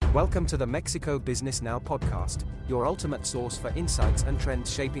Welcome to the Mexico Business Now podcast, your ultimate source for insights and trends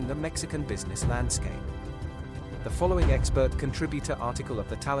shaping the Mexican business landscape. The following expert contributor article of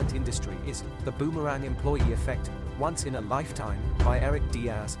the talent industry is The Boomerang Employee Effect, Once in a Lifetime, by Erick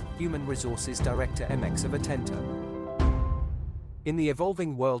Diaz, Human Resources Director MX of Atento. In the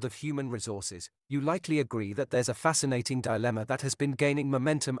evolving world of human resources, you likely agree that there's a fascinating dilemma that has been gaining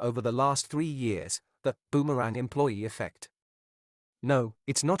momentum over the last 3 years, the Boomerang Employee Effect. No,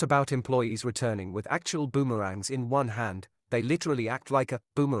 it's not about employees returning with actual boomerangs in one hand. They literally act like a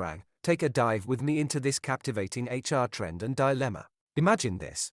boomerang. Take a dive with me into this captivating HR trend and dilemma. Imagine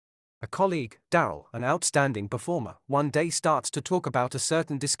this. A colleague, Daryl, an outstanding performer, one day starts to talk about a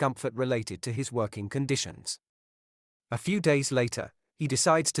certain discomfort related to his working conditions. A few days later, he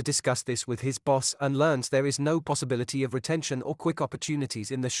decides to discuss this with his boss and learns there is no possibility of retention or quick opportunities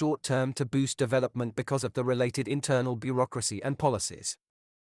in the short term to boost development because of the related internal bureaucracy and policies.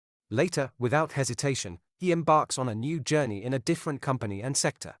 Later, without hesitation, he embarks on a new journey in a different company and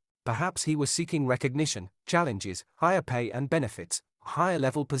sector. Perhaps he was seeking recognition, challenges, higher pay and benefits, a higher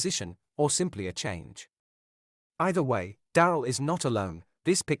level position, or simply a change. Either way, Daryl is not alone.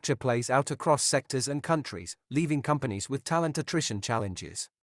 This picture plays out across sectors and countries, leaving companies with talent attrition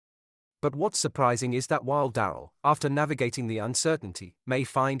challenges. But what's surprising is that while Daryl, after navigating the uncertainty, may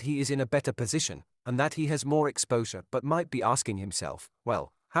find he is in a better position, and that he has more exposure but might be asking himself,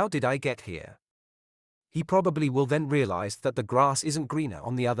 well, how did I get here? He probably will then realize that the grass isn't greener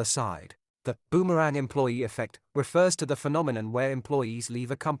on the other side. The Boomerang Employee Effect refers to the phenomenon where employees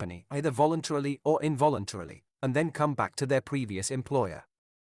leave a company either voluntarily or involuntarily, and then come back to their previous employer.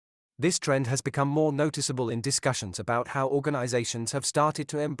 This trend has become more noticeable in discussions about how organizations have started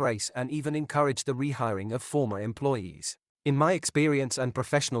to embrace and even encourage the rehiring of former employees. In my experience and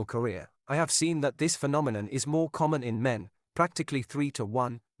professional career, I have seen that this phenomenon is more common in men, practically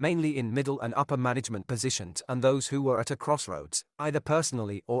 3-to-1, mainly in middle and upper management positions and those who were at a crossroads, either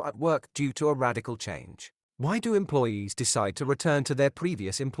personally or at work due to a radical change. Why do employees decide to return to their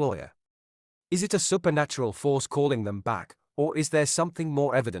previous employer? Is it a supernatural force calling them back? Or is there something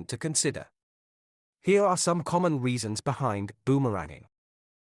more evident to consider? Here are some common reasons behind boomeranging.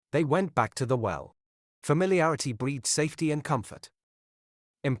 They went back to the well. Familiarity breeds safety and comfort.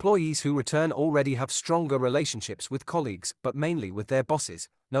 Employees who return already have stronger relationships with colleagues, but mainly with their bosses,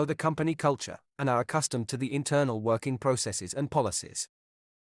 know the company culture, and are accustomed to the internal working processes and policies.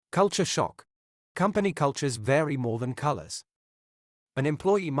 Culture shock. Company cultures vary more than colors. An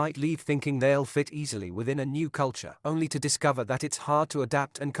employee might leave thinking they'll fit easily within a new culture, only to discover that it's hard to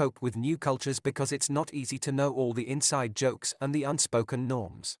adapt and cope with new cultures because it's not easy to know all the inside jokes and the unspoken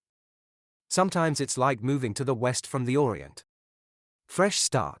norms. Sometimes it's like moving to the West from the Orient. Fresh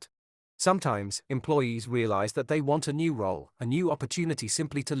start. Sometimes, employees realize that they want a new role, a new opportunity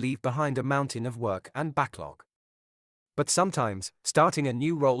simply to leave behind a mountain of work and backlog. But sometimes, starting a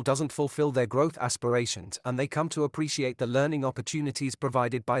new role doesn't fulfill their growth aspirations and they come to appreciate the learning opportunities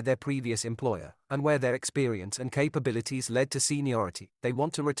provided by their previous employer, and where their experience and capabilities led to seniority, they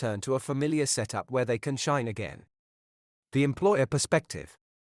want to return to a familiar setup where they can shine again. The employer perspective.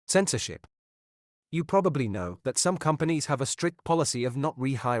 Censorship. You probably know that some companies have a strict policy of not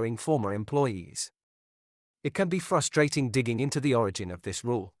rehiring former employees. It can be frustrating digging into the origin of this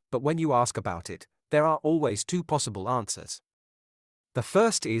rule, but when you ask about it, there are always two possible answers. The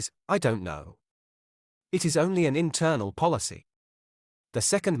first is, I don't know. It is only an internal policy. The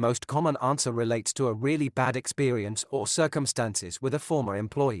second most common answer relates to a really bad experience or circumstances with a former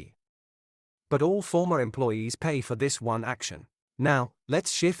employee. But all former employees pay for this one action. Now,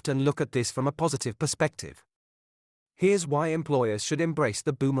 let's shift and look at this from a positive perspective. Here's why employers should embrace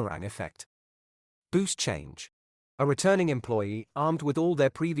the boomerang effect. Boost change. A returning employee, armed with all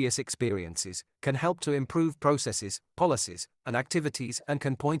their previous experiences, can help to improve processes, policies, and activities and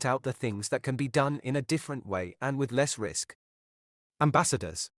can point out the things that can be done in a different way and with less risk.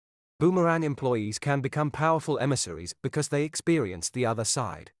 Ambassadors. Boomerang employees can become powerful emissaries because they experience the other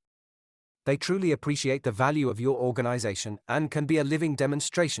side. They truly appreciate the value of your organization and can be a living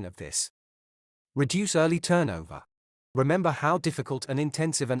demonstration of this. Reduce early turnover. Remember how difficult and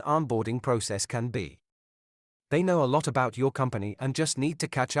intensive an onboarding process can be. They know a lot about your company and just need to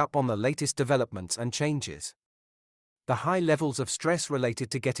catch up on the latest developments and changes. The high levels of stress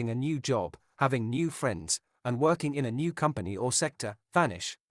related to getting a new job, having new friends, and working in a new company or sector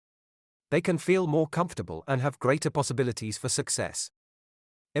vanish. They can feel more comfortable and have greater possibilities for success.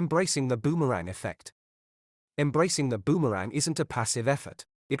 Embracing the boomerang effect. Embracing the boomerang isn't a passive effort,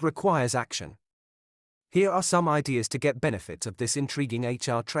 it requires action. Here are some ideas to get benefits of this intriguing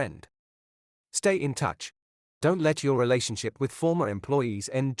HR trend. Stay in touch. Don't let your relationship with former employees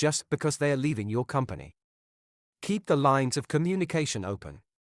end just because they are leaving your company. Keep the lines of communication open.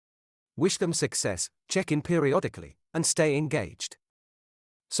 Wish them success, check in periodically, and stay engaged.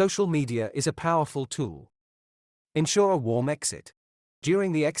 Social media is a powerful tool. Ensure a warm exit.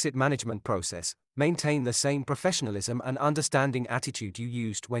 During the exit management process, maintain the same professionalism and understanding attitude you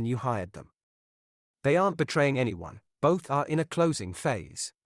used when you hired them. They aren't betraying anyone, both are in a closing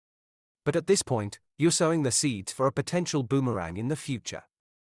phase. But at this point, you're sowing the seeds for a potential boomerang in the future.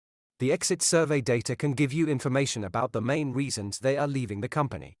 The exit survey data can give you information about the main reasons they are leaving the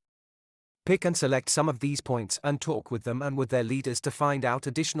company. Pick and select some of these points and talk with them and with their leaders to find out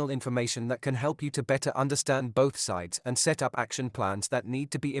additional information that can help you to better understand both sides and set up action plans that need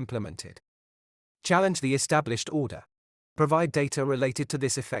to be implemented. Challenge the established order. Provide data related to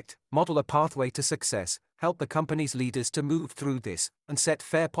this effect, model a pathway to success, help the company's leaders to move through this, and set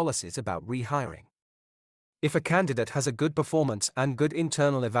fair policies about rehiring. If a candidate has a good performance and good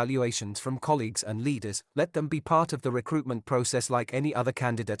internal evaluations from colleagues and leaders, let them be part of the recruitment process like any other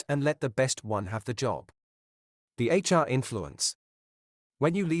candidate and let the best one have the job. The HR influence.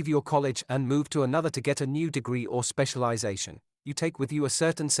 When you leave your college and move to another to get a new degree or specialization, you take with you a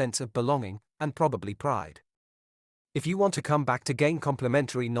certain sense of belonging, and probably pride. If you want to come back to gain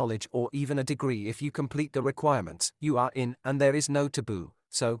complementary knowledge or even a degree if you complete the requirements, you are in, and there is no taboo,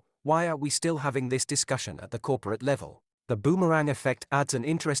 so why are we still having this discussion at the corporate level? The boomerang effect adds an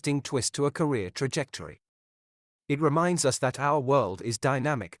interesting twist to a career trajectory. It reminds us that our world is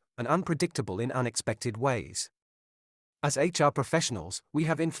dynamic and unpredictable in unexpected ways. As HR professionals, we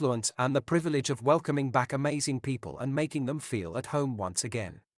have influence and the privilege of welcoming back amazing people and making them feel at home once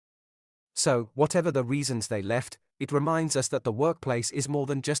again. So, whatever the reasons they left, it reminds us that the workplace is more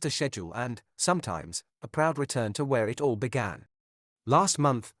than just a schedule and, sometimes, a proud return to where it all began. Last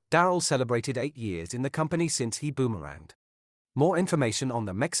month, Darryl celebrated 8 years in the company since he boomeranged. More information on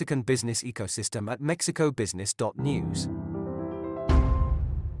the Mexican business ecosystem at mexicobusiness.news.